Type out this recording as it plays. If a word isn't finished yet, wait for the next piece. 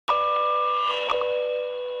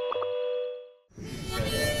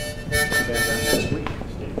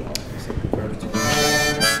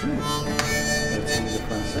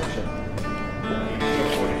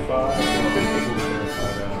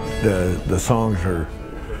the songs are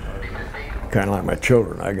kind of like my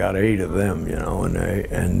children. I got 8 of them, you know,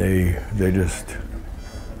 and they just,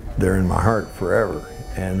 they're in my heart forever.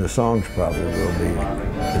 And the songs probably will be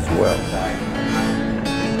as well.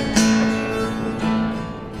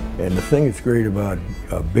 And the thing that's great about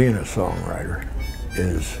being a songwriter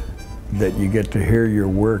is that you get to hear your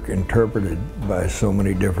work interpreted by so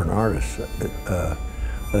many different artists. I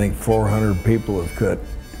think 400 people have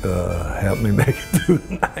helped me make it through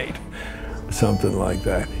the night, something like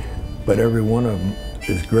that. But every one of them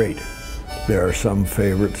is great. There are some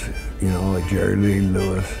favorites, you know, like Jerry Lee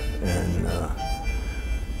Lewis and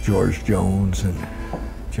George Jones and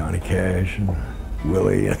Johnny Cash and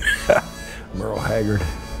Willie and Merle Haggard.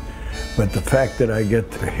 But the fact that I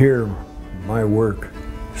get to hear my work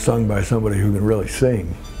sung by somebody who can really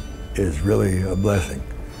sing is really a blessing.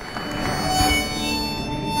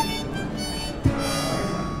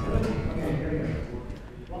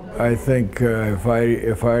 I think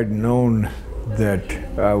if I'd known that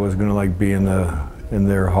I was going to like be in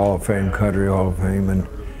their Hall of Fame, Country Hall of Fame,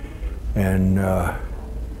 and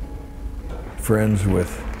friends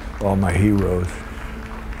with all my heroes,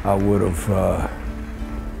 I would have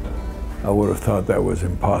thought that was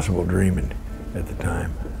impossible dreaming at the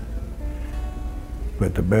time.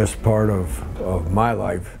 But the best part of my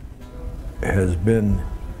life has been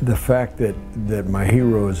the fact that my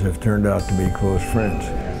heroes have turned out to be close friends.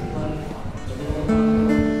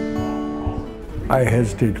 I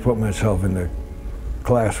hesitate to put myself in the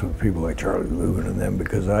class with people like Charlie Logan and them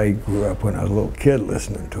because I grew up when I was a little kid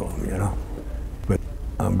listening to them, you know. But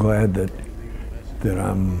I'm glad that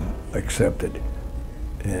I'm accepted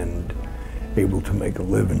and able to make a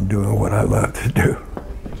living doing what I love to do.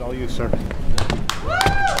 It's all you, sir.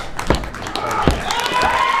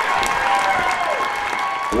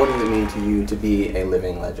 What does it mean to you to be a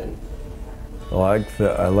living legend?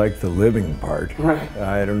 I like the living part. Right.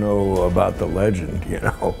 I don't know about the legend, you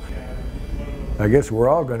know. I guess we're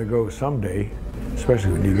all going to go someday,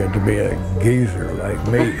 especially when you get to be a geezer like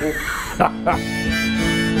me.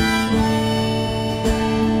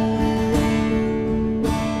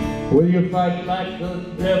 Will you fight like the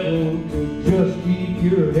devil to just keep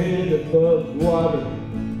your head above water?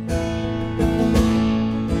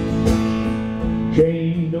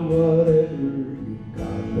 Chained to whatever you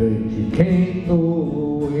got, but you can't go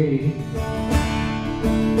away.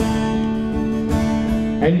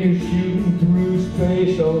 And you're shooting through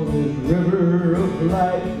space on this river of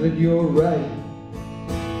life that you're riding.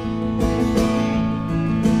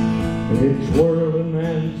 And it's whirling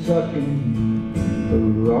and sucking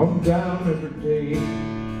you on down every day.